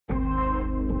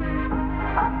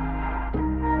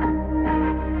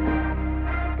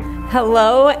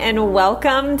Hello and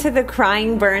welcome to the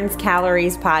Crying Burns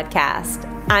Calories podcast.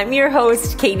 I'm your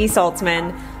host, Katie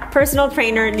Saltzman, personal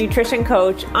trainer, nutrition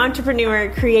coach, entrepreneur,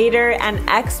 creator, and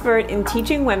expert in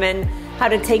teaching women how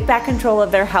to take back control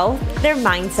of their health, their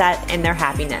mindset, and their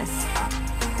happiness.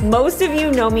 Most of you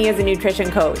know me as a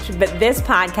nutrition coach, but this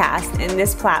podcast and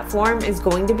this platform is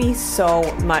going to be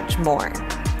so much more.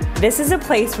 This is a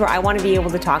place where I want to be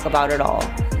able to talk about it all.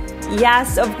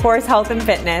 Yes, of course, health and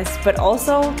fitness, but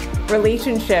also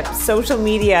relationships, social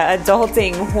media,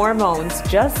 adulting, hormones,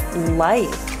 just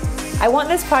life. I want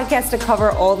this podcast to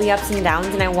cover all the ups and downs,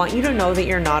 and I want you to know that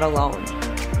you're not alone.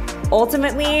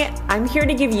 Ultimately, I'm here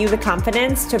to give you the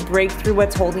confidence to break through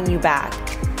what's holding you back,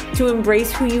 to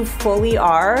embrace who you fully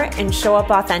are and show up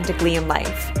authentically in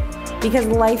life. Because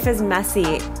life is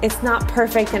messy. It's not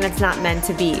perfect and it's not meant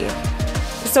to be.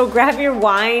 So grab your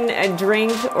wine, a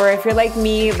drink, or if you're like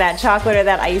me, that chocolate or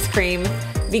that ice cream,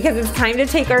 because it's time to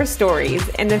take our stories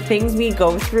and the things we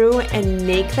go through and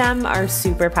make them our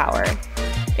superpower.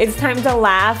 It's time to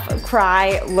laugh,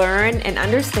 cry, learn, and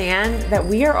understand that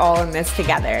we are all in this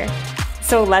together.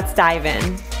 So let's dive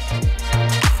in.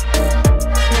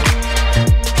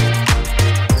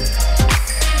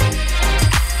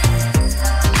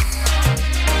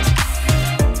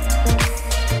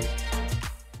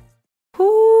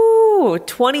 Ooh,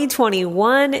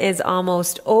 2021 is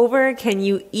almost over. Can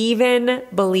you even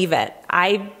believe it?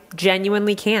 I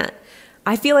genuinely can't.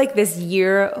 I feel like this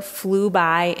year flew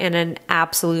by in an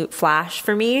absolute flash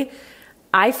for me.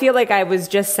 I feel like I was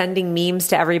just sending memes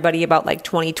to everybody about like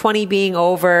 2020 being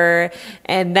over,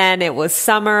 and then it was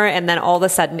summer, and then all of a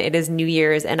sudden it is New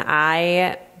Year's, and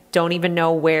I don't even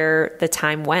know where the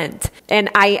time went. And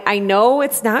I know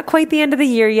it's not quite the end of the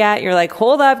year yet. You're like,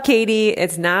 hold up, Katie.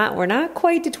 We're not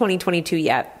quite to 2022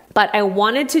 yet. But I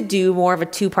wanted to do more of a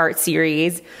two-part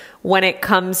series when it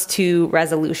comes to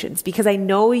resolutions, because I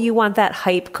know you want that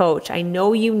hype coach. I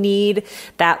know you need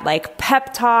that like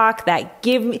pep talk, that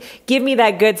give me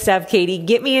that good stuff, Katie.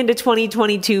 Get me into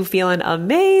 2022 feeling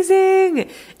amazing.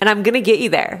 And I'm going to get you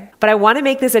there. But I want to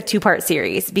make this a two-part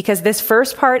series because this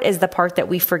first part is the part that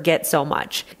we forget so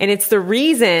much. And it's the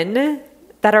reason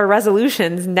that our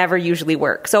resolutions never usually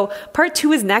work. So part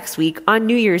 2 is next week on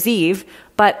New Year's Eve.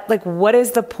 But like, what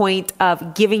is the point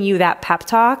of giving you that pep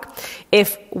talk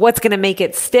if what's going to make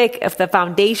it stick, if the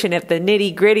foundation, if the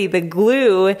nitty gritty, the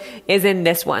glue is in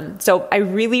this one? So I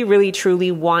really, really,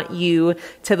 truly want you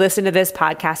to listen to this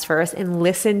podcast first and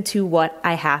listen to what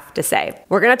I have to say.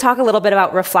 We're going to talk a little bit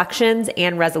about reflections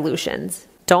and resolutions.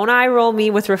 Don't eye roll me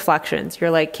with reflections.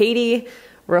 You're like, Katie,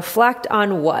 reflect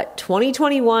on what?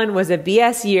 2021 was a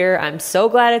BS year. I'm so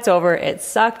glad it's over. It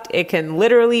sucked. It can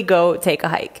literally go take a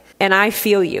hike. And I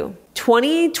feel you.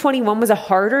 2021 was a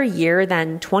harder year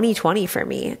than 2020 for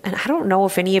me. And I don't know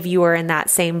if any of you are in that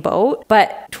same boat,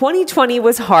 but 2020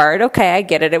 was hard. Okay, I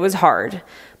get it. It was hard.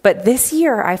 But this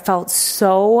year I felt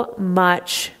so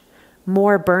much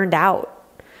more burned out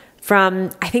from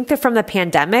the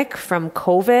pandemic, from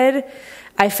COVID.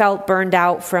 I felt burned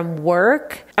out from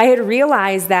work. I had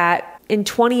realized that in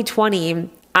 2020,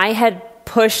 I had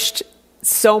pushed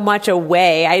so much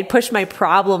away. I had pushed my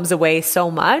problems away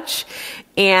so much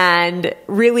and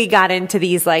really got into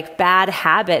these like bad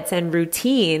habits and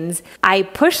routines. I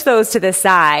pushed those to the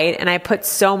side and I put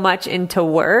so much into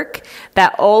work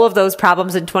that all of those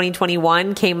problems in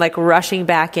 2021 came like rushing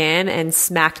back in and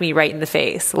smacked me right in the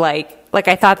face. Like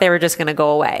I thought they were just going to go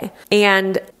away.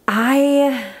 And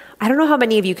I don't know how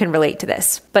many of you can relate to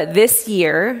this, but this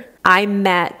year I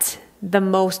met the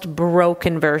most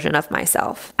broken version of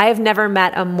myself. I have never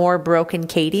met a more broken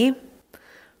Katie,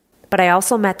 but I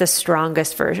also met the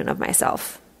strongest version of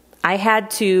myself. I had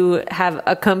to have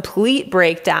a complete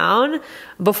breakdown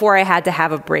before I had to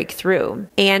have a breakthrough.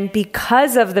 And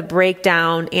because of the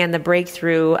breakdown and the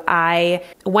breakthrough, I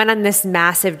went on this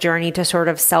massive journey to sort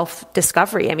of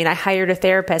self-discovery. I mean, I hired a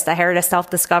therapist, I hired a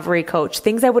self-discovery coach,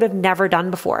 things I would have never done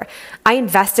before. I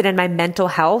invested in my mental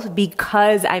health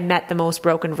because I met the most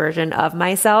broken version of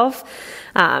myself.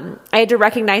 I had to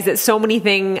recognize that so many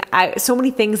things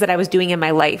that I was doing in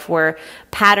my life were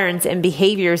patterns and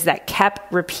behaviors that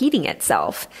kept repeating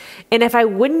itself. And if I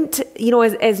wouldn't,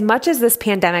 as much as this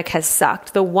pandemic has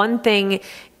sucked, the one thing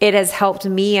it has helped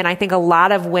me, and I think a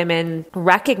lot of women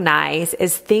recognize,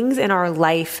 is things in our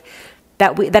life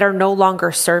that are no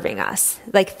longer serving us,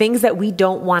 like things that we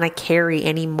don't want to carry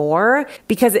anymore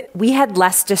because we had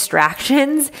less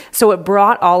distractions. So it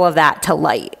brought all of that to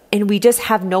light. and we just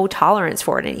have no tolerance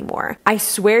for it anymore. I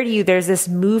swear to you, there's this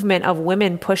movement of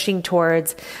women pushing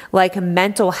towards like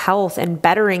mental health and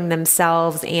bettering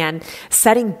themselves and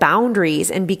setting boundaries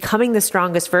and becoming the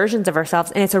strongest versions of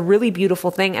ourselves. And it's a really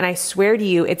beautiful thing. And I swear to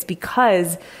you, it's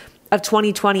because of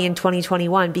 2020 and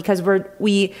 2021, because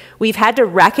we've had to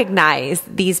recognize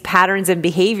these patterns and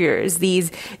behaviors,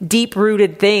 these deep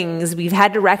rooted things. We've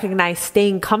had to recognize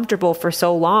staying comfortable for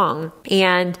so long,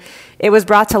 and it was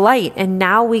brought to light. And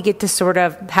now we get to sort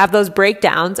of have those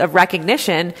breakdowns of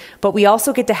recognition, but we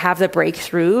also get to have the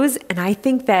breakthroughs. And I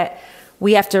think that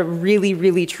we have to really,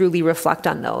 really, truly reflect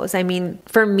on those. I mean,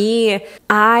 for me,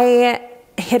 I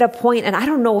hit a point, and I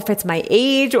don't know if it's my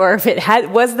age or if it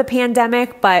was the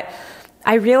pandemic, but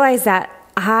I realized that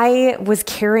I was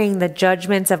carrying the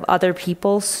judgments of other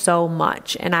people so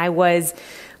much. And I was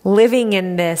living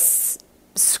in this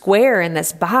square, in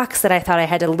this box that I thought I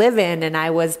had to live in. And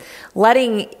I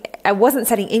wasn't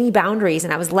setting any boundaries,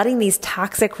 and I was letting these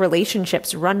toxic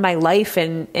relationships run my life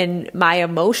and my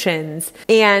emotions.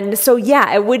 And so,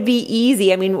 yeah, it would be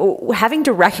easy. I mean, having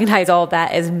to recognize all of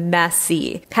that is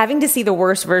messy. Having to see the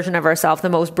worst version of ourselves, the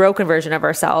most broken version of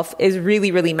ourselves, is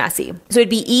really, really messy. So it'd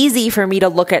be easy for me to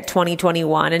look at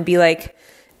 2021 and be like,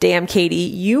 damn, Katie,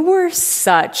 you were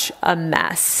such a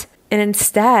mess. And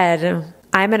instead,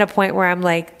 I'm at a point where I'm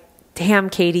like, damn,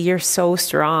 Katie, you're so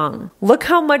strong. Look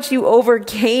how much you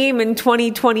overcame in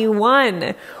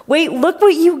 2021. Wait, look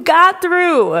what you got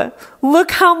through.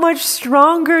 Look how much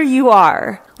stronger you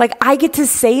are. Like, I get to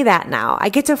say that now. I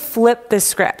get to flip the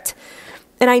script.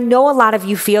 And I know a lot of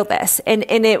you feel this, and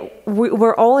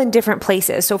we're all in different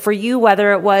places. So for you,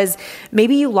 whether it was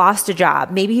maybe you lost a job,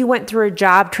 maybe you went through a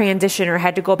job transition or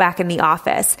had to go back in the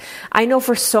office. I know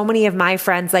for so many of my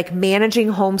friends, like managing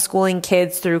homeschooling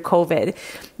kids through COVID,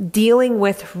 dealing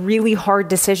with really hard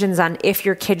decisions on if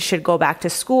your kids should go back to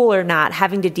school or not,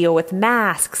 having to deal with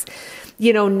masks,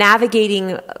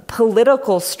 navigating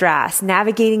political stress,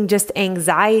 navigating just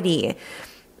anxiety,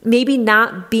 maybe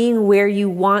not being where you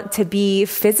want to be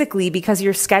physically because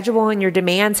your schedule and your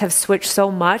demands have switched so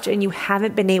much and you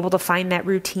haven't been able to find that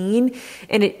routine,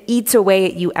 and it eats away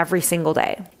at you every single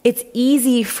day. It's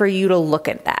easy for you to look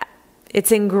at that.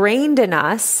 It's ingrained in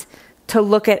us to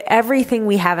look at everything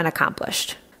we haven't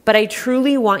accomplished. But I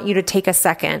truly want you to take a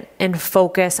second and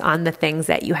focus on the things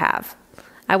that you have.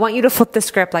 I want you to flip the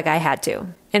script like I had to.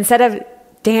 Instead of,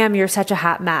 damn, you're such a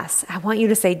hot mess, I want you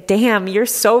to say, damn, you're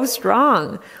so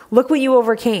strong. Look what you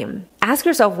overcame. Ask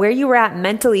yourself where you were at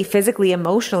mentally, physically,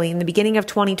 emotionally in the beginning of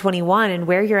 2021 and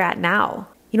where you're at now.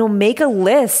 Make a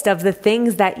list of the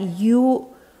things that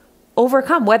you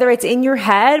overcome, whether it's in your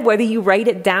head, whether you write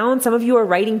it down. Some of you are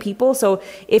writing people. So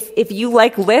if you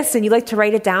like lists and you like to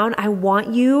write it down, I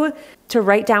want you to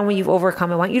write down what you've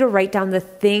overcome. I want you to write down the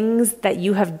things that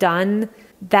you have done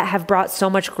that have brought so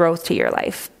much growth to your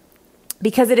life.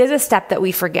 Because it is a step that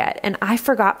we forget, and I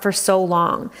forgot for so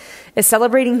long, is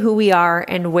celebrating who we are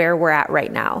and where we're at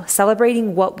right now.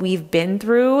 Celebrating what we've been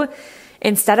through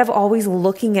instead of always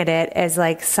looking at it as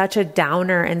like such a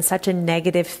downer and such a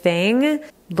negative thing.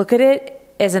 Look at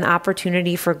it as an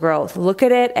opportunity for growth. Look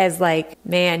at it as like,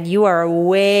 man, you are a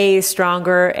way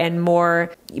stronger and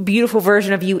more beautiful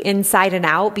version of you inside and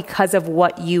out because of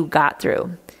what you got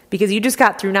through. Because you just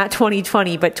got through not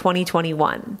 2020, but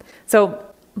 2021. So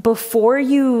before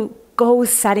you go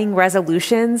setting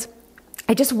resolutions,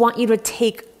 I just want you to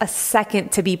take a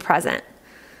second to be present.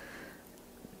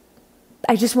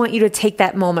 I just want you to take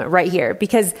that moment right here,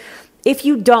 because if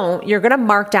you don't, you're going to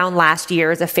mark down last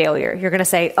year as a failure. You're going to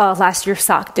say, oh, last year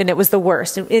sucked and it was the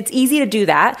worst. And it's easy to do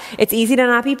that. It's easy to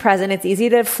not be present. It's easy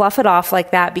to fluff it off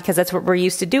like that because that's what we're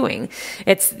used to doing.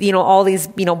 It's, all these,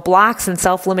 blocks and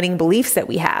self-limiting beliefs that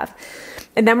we have.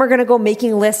 And then we're going to go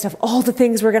making a list of all the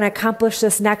things we're going to accomplish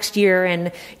this next year.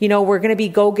 And, we're going to be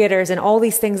go-getters and all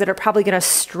these things that are probably going to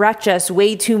stretch us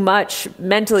way too much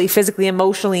mentally, physically,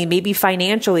 emotionally, maybe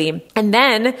financially. And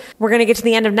then we're going to get to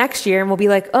the end of next year and we'll be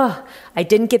like, oh, I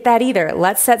didn't get that either.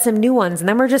 Let's set some new ones. And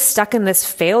then we're just stuck in this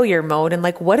failure mode. And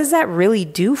like, what does that really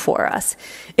do for us?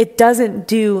 It doesn't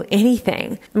do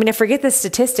anything. I mean, I forget the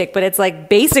statistic, but it's like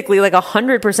basically like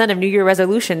 100% of New Year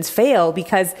resolutions fail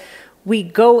because we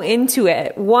go into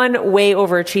it, one, way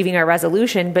overachieving our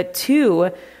resolution, but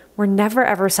two, we're never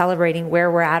ever celebrating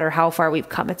where we're at or how far we've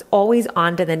come. It's always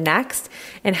on to the next.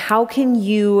 And how can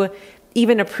you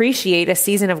even appreciate a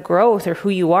season of growth or who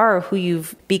you are or who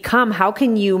you've become? How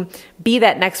can you be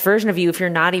that next version of you if you're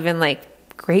not even like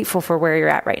grateful for where you're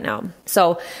at right now?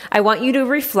 So I want you to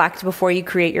reflect before you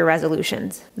create your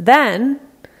resolutions. Then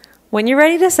when you're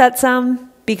ready to set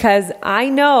some, because I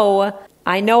know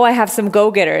I know I have some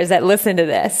go-getters that listen to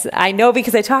this. I know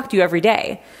because I talk to you every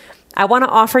day. I want to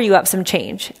offer you up some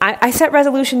change. I set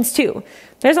resolutions too.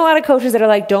 There's a lot of coaches that are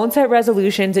like, don't set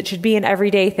resolutions. It should be an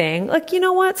everyday thing. Like, you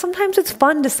know what? Sometimes it's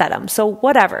fun to set them. So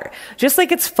whatever. Just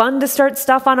like it's fun to start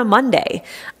stuff on a Monday.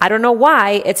 I don't know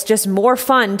why. It's just more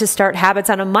fun to start habits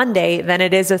on a Monday than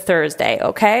it is a Thursday.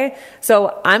 Okay.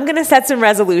 So I'm going to set some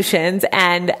resolutions.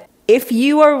 And if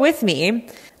you are with me,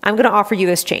 I'm going to offer you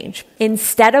this change.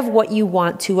 Instead of what you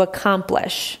want to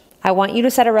accomplish, I want you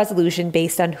to set a resolution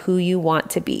based on who you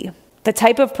want to be. The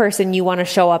type of person you want to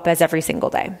show up as every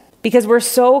single day. Because we're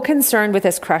so concerned with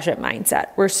this crush it mindset.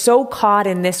 We're so caught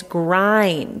in this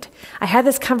grind. I had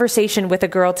this conversation with a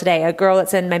girl today, a girl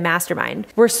that's in my mastermind.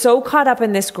 We're so caught up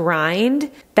in this grind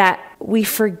that we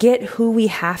forget who we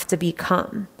have to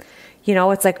become. You know,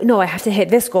 it's like, no, I have to hit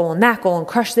this goal and that goal and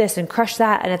crush this and crush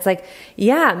that. And it's like,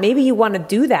 yeah, maybe you want to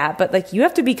do that, but like you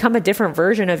have to become a different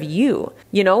version of you.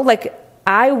 You know, like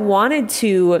I wanted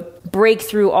to break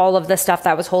through all of the stuff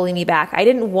that was holding me back. I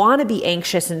didn't want to be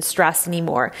anxious and stressed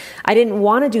anymore. I didn't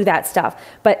want to do that stuff.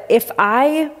 But if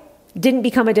I didn't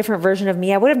become a different version of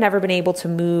me, I would have never been able to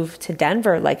move to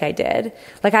Denver like I did.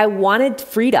 Like I wanted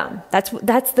freedom.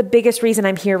 That's the biggest reason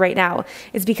I'm here right now,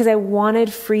 is because I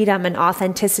wanted freedom and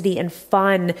authenticity and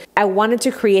fun. I wanted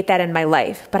to create that in my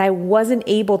life, but I wasn't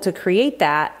able to create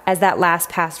that as that last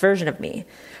past version of me.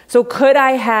 So could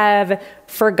I have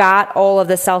forgot all of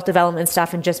the self-development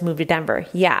stuff and just moved to Denver?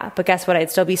 Yeah, but guess what?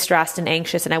 I'd still be stressed and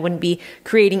anxious and I wouldn't be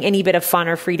creating any bit of fun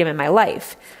or freedom in my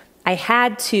life. I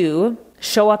had to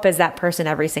show up as that person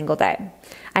every single day.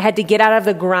 I had to get out of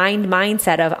the grind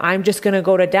mindset of I'm just going to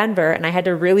go to Denver, and I had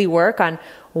to really work on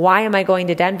why am I going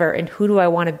to Denver and who do I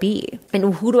want to be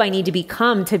and who do I need to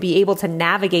become to be able to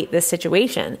navigate this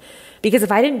situation. Because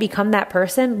if I didn't become that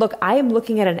person, look, I am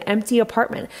looking at an empty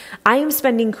apartment. I am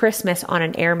spending Christmas on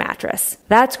an air mattress.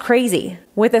 That's crazy,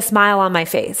 with a smile on my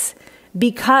face,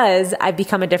 because I've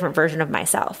become a different version of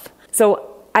myself.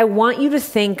 So I want you to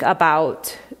think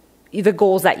about the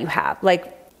goals that you have,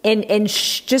 like,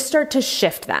 just start to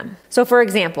shift them. So for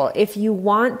example, if you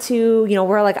want to,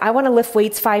 we're like, I want to lift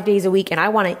weights 5 days a week and I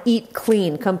want to eat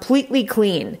clean, completely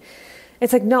clean.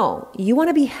 It's like, no, you want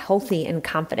to be healthy and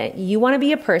confident. You want to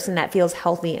be a person that feels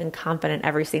healthy and confident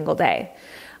every single day.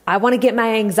 I want to get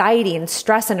my anxiety and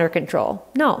stress under control.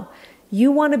 No,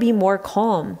 you want to be more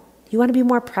calm. You want to be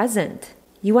more present.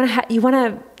 You want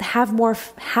to have more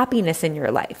happiness in your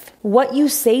life. What you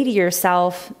say to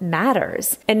yourself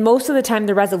matters. And most of the time,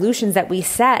 the resolutions that we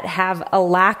set have a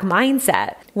lack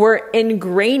mindset. We're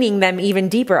ingraining them even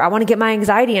deeper. I want to get my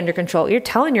anxiety under control. You're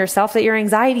telling yourself that your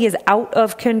anxiety is out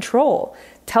of control.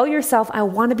 Tell yourself, I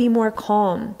want to be more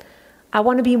calm. I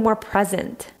want to be more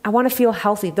present. I want to feel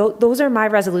healthy. Those are my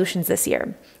resolutions this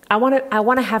year. I want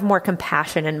to have more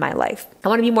compassion in my life. I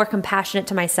want to be more compassionate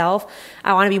to myself.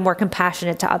 I want to be more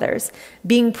compassionate to others.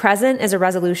 Being present is a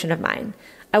resolution of mine.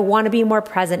 I want to be more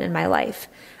present in my life.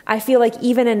 I feel like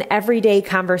even in everyday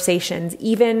conversations,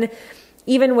 even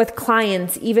with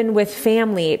clients, even with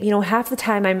family, half the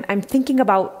time I'm thinking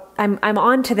about I'm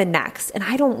on to the next, and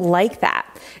I don't like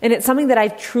that. And it's something that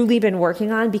I've truly been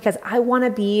working on, because I want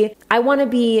to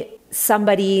be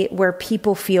somebody where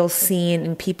people feel seen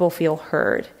and people feel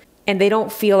heard, and they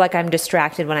don't feel like I'm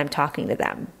distracted when I'm talking to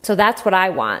them. So that's what I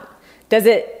want. Does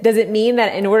it mean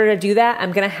that in order to do that,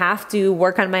 I'm going to have to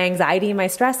work on my anxiety and my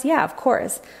stress? Yeah, of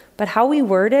course. But how we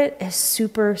word it is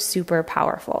super, super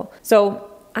powerful. So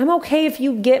I'm okay if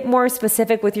you get more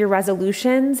specific with your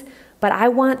resolutions, but I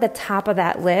want the top of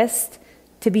that list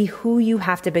to be who you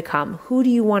have to become. Who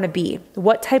do you want to be?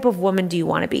 What type of woman do you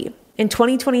want to be? In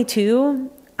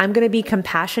 2022, I'm going to be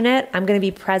compassionate. I'm going to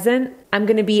be present. I'm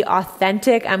going to be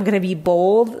authentic. I'm going to be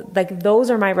bold. Like,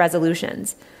 those are my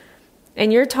resolutions.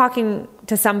 And you're talking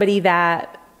to somebody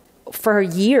that for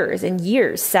years and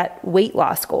years set weight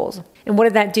loss goals. And what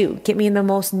did that do? Get me in the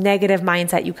most negative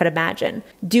mindset you could imagine.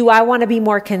 Do I want to be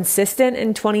more consistent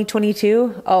in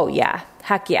 2022? Oh yeah.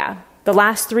 Heck yeah. The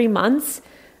last 3 months,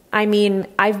 I've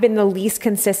been the least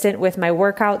consistent with my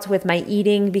workouts, with my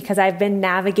eating, because I've been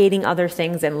navigating other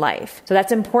things in life. So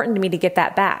that's important to me to get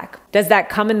that back. Does that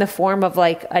come in the form of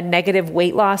like a negative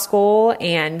weight loss goal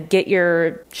and get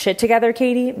your shit together,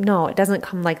 Katie? No, it doesn't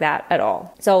come like that at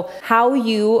all. So how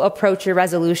you approach your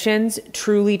resolutions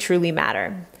truly, truly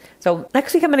matter. So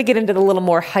next week, I'm going to get into the little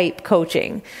more hype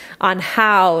coaching on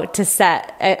how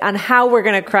we're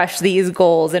going to crush these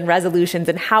goals and resolutions,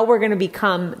 and how we're going to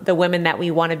become the women that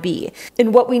we want to be,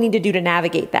 and what we need to do to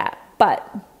navigate that. But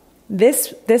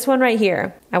this one right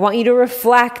here, I want you to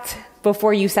reflect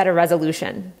before you set a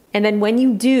resolution. And then when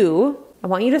you do, I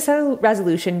want you to set a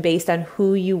resolution based on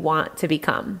who you want to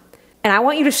become. And I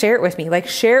want you to share it with me. Like,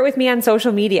 share it with me on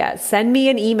social media. Send me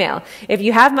an email. If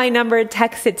you have my number,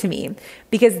 text it to me,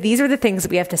 because these are the things that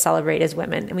we have to celebrate as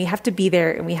women, and we have to be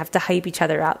there, and we have to hype each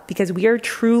other up, because we are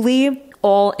truly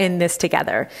all in this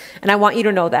together. And I want you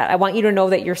to know that. I want you to know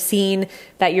that you're seen,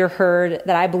 that you're heard,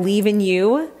 that I believe in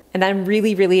you, and I'm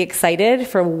really, really excited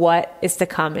for what is to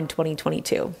come in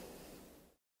 2022.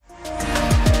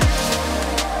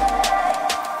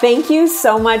 Thank you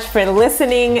so much for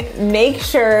listening. Make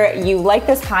sure you like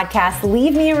this podcast,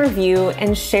 leave me a review,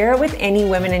 and share it with any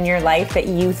women in your life that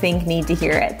you think need to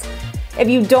hear it. If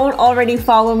you don't already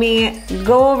follow me,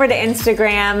 go over to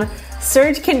Instagram,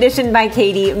 search Conditioned by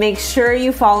Katie. Make sure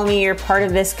you follow me. You're part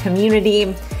of this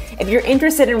community. If you're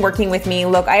interested in working with me,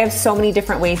 look, I have so many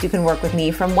different ways you can work with me,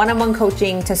 from one-on-one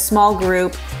coaching to small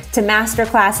group to master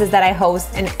classes that I host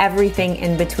and everything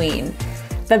in between.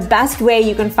 The best way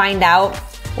you can find out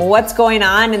what's going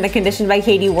on in the Conditioned by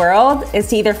Katie world is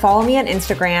to either follow me on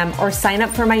Instagram or sign up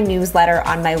for my newsletter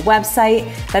on my website.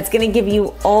 That's going to give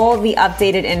you all the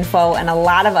updated info and a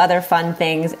lot of other fun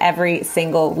things every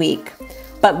single week.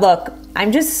 But look,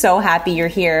 I'm just so happy you're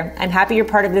here. I'm happy you're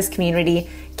part of this community.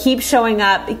 Keep showing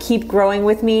up, keep growing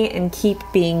with me, and keep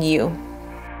being you.